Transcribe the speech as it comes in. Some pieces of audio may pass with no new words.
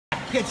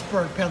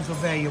Pittsburgh,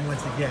 Pennsylvania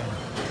once again.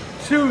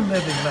 Two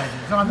living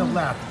legends. On the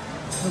left,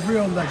 the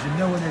real legend,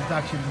 no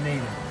introduction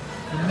needed.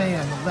 The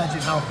man, the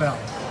legend, Hal Bell.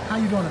 How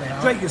you doing today,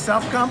 Hal? Great,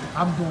 yourself, Gump?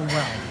 I'm doing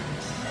well.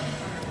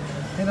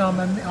 And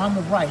on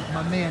the right,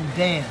 my man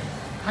Dan.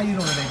 How you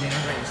doing today,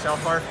 Dan? Great,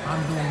 yourself, Art?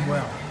 I'm doing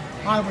well.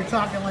 All right, we're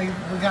talking like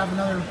we have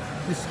another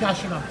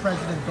discussion on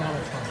President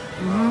Donald Trump.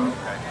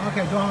 Mm-hmm.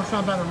 Okay, Donald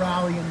Trump had a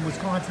rally in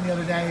Wisconsin the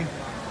other day.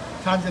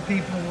 Tons of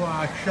people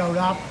showed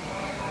up.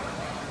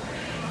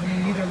 I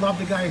mean, either love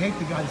the guy or hate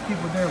the guy. There's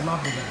people there who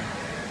love the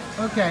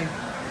guy. Okay,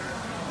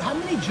 how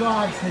many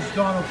jobs has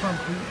Donald Trump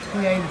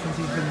created since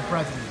he's been the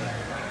president?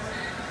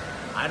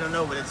 I don't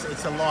know, but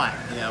it's a lot.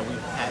 You know, we've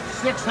had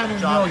 600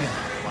 jobs. million.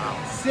 Wow.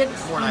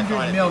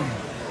 600 million.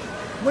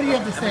 What do you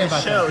have to say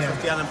about that? It shows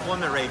with the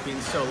unemployment rate being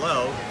so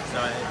low, so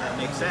that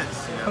makes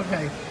sense. You know?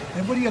 Okay,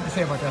 and what do you have to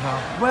say about that,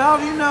 Hal?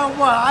 Well, you know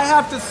what? I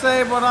have to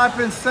say what I've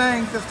been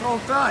saying this whole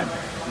time.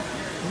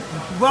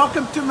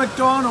 Welcome to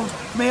McDonald's.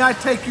 May I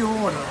take your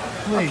order?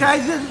 Please. Okay,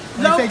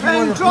 no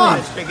paying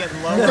jobs. It's been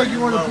getting May I lower. take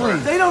your order,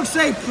 please? They don't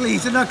say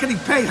please. They're not getting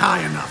paid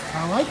high enough.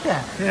 I like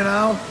that. You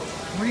know?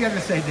 What do you have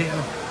to say, Dan?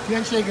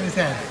 Dan's shaking his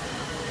head.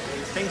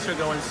 Things are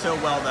going so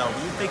well, though.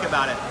 When you think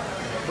about it,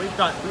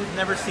 we've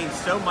never seen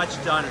so much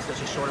done in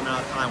such a short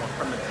amount of time.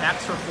 From the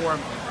tax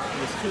reform,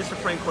 there's 2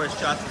 Supreme Court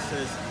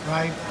justices,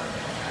 Right.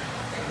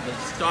 the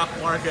stock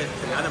market,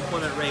 to the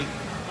unemployment rate,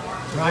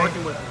 Right.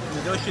 working with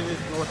negotiating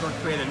with North to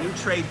create a new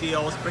trade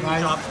deals, bringing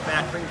Right. jobs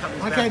back, bringing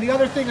companies back. Okay, the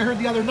other thing I heard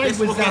the other night This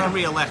was will get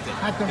reelected.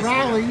 at the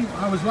rally,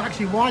 I was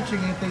actually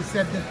watching it, they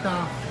said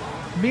that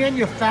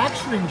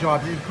manufacturing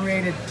jobs have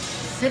created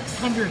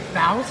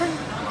 600,000?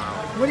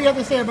 What do you have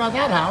to say about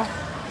that, Hal?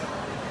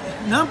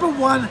 Number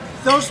one,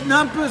 those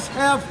numbers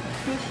have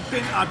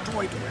been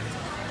toyed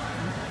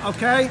with.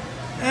 Okay?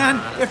 And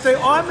if they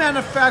are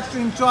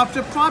manufacturing jobs,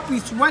 they're probably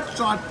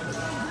sweatshop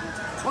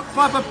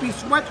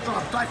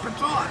type of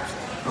jobs.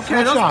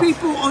 Okay, those Sweatshops.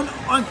 people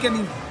aren't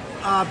getting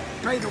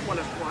paid what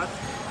it's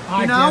worth. All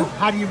right, You know? Dan,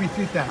 how do you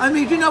refute that? I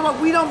mean, you know what?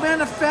 We don't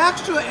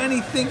manufacture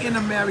anything in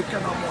America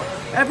no more.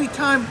 Every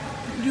time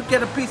you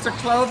get a piece of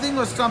clothing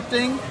or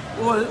something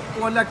or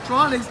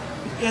electronics,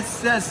 it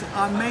says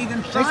made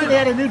in They China. said they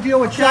had a new deal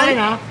with Okay?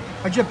 China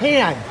or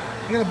Japan.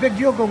 They got a big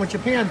deal going with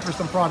Japan for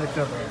some products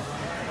over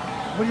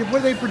there.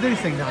 What are they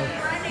producing now?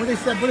 What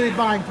are they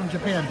buying from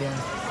Japan, Dan?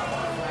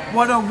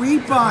 What are we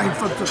buying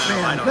from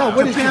Japan? No,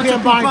 what is Japan Japan should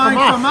be buying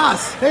from from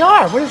us? us. They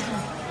are.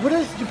 What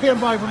is Japan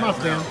buying from us,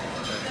 Dan?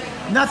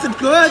 Nothing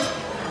good.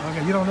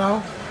 Okay, you don't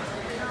know?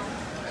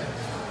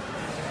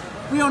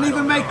 We don't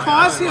even make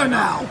cars here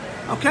now.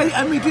 Okay?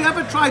 I mean, do you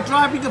ever try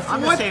driving a Ford?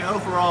 I'm just saying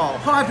overall.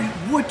 Harvey,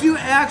 would you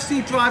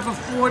actually drive a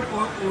Ford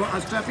or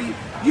a Chevy?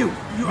 You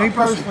Me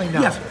personally,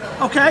 no. Yes.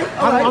 Okay?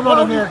 All right. I'm not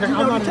Well, American. you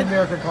I'm know, not an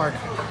American car.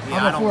 Yeah,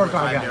 I'm I a don't Ford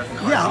car drive guy. American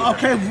cars Yeah, either.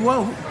 okay.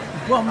 Well,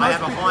 I most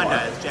have a people Honda.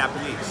 are. It's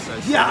Japanese. So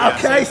Yeah,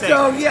 okay, same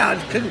so thing. yeah,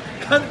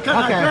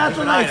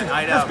 congratulations.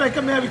 I know. Let's make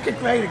America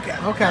great again.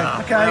 Okay.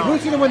 Okay.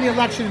 Who's going to win the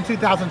election in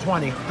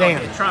 2020?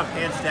 Dan. Okay, Trump,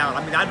 hands down.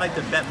 I mean, I'd like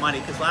to bet money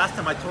because last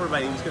time I told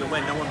everybody he was going to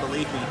win, no one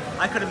believed me.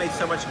 I could have made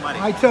so much money.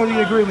 I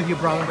totally agree with you,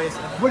 brother.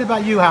 What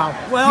about you, Hal?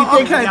 Well,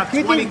 do you think, okay. We have do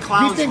you 20 think,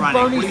 clowns do you think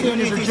running. Bernie What do you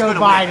Sanders think or he's Joe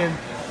gonna win?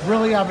 Biden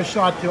really have a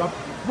shot to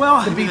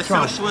Well, to beat the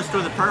Trump? socialist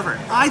or the pervert?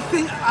 I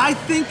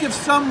think if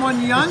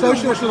someone younger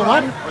socialist would or the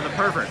what? run- Or the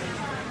pervert?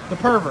 The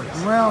perverts.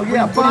 Well, What do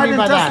yeah, you- what do you mean Biden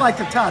by does that? like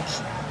to touch.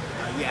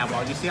 Yeah,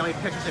 well, you see how many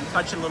pictures of him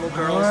touching little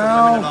girls Well,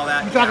 and women and all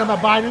that? You talking about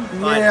Biden?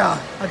 Yeah.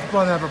 That's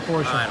blown out of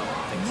proportion. I don't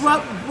think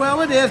so. Well,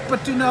 it is,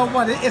 but you know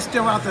what? It's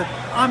still out there.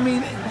 I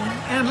mean,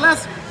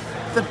 unless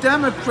the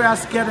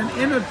Democrats get an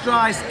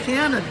energized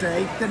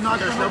candidate, they're not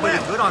There's going to nobody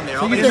win. good on there.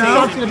 So All you they think say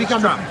Trump's is going to impeach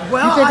become Trump.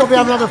 Well, you think I we'll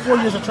have think- another 4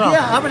 years of Trump?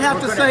 Yeah, I would have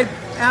We're to gonna- say,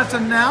 as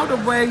of now, the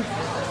way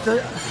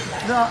the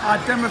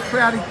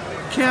Democratic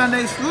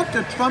candidates look,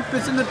 that Trump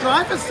is in the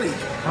driver's seat.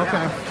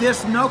 Okay.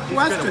 There's no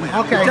question. win.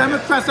 Okay. The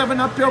Democrats have an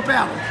uphill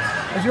battle.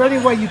 Is there any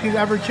way you could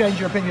ever change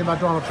your opinion about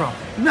Donald Trump?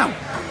 No.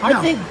 I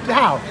no. think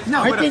how?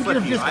 No. I I'm think gonna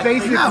you're flip you. just I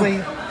think-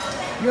 basically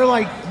you're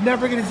like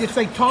never going to just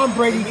say Tom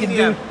Brady can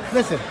do. media-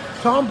 Listen,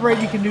 Tom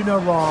Brady can do no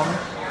wrong,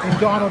 and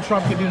Donald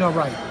Trump can do no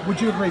right. Would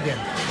you agree, Dan?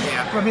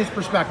 Yeah. From his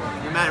perspective.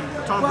 No matter,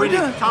 Well,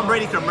 yeah. Tom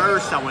Brady could murder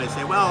someone and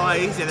say, well,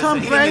 he's innocent. Tom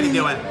He didn't Brady mean to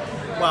do it.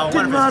 Well, one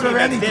Didn't of his murder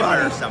teammates anybody. did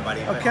murder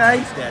somebody. But Okay?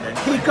 Instead,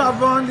 He got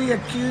wrongly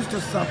accused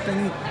of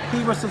something. He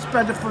was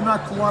suspended for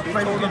not he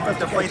cooperating told with him to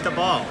the deflate the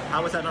ball.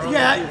 How was that not wrong?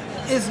 Yeah,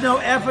 is no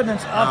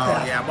evidence of Oh,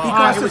 that. yeah, well, he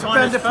got he was on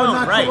suspended his for phone,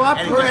 not right, and he Right,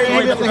 cooperating.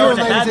 destroyed here, the phone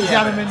that ladies had and the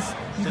gentlemen, evidence.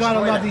 you gotta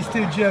Destroyed love it. these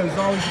two Joes.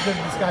 Always a good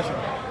discussion.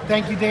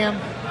 Thank you, Dan.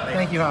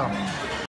 Thank you, Hal.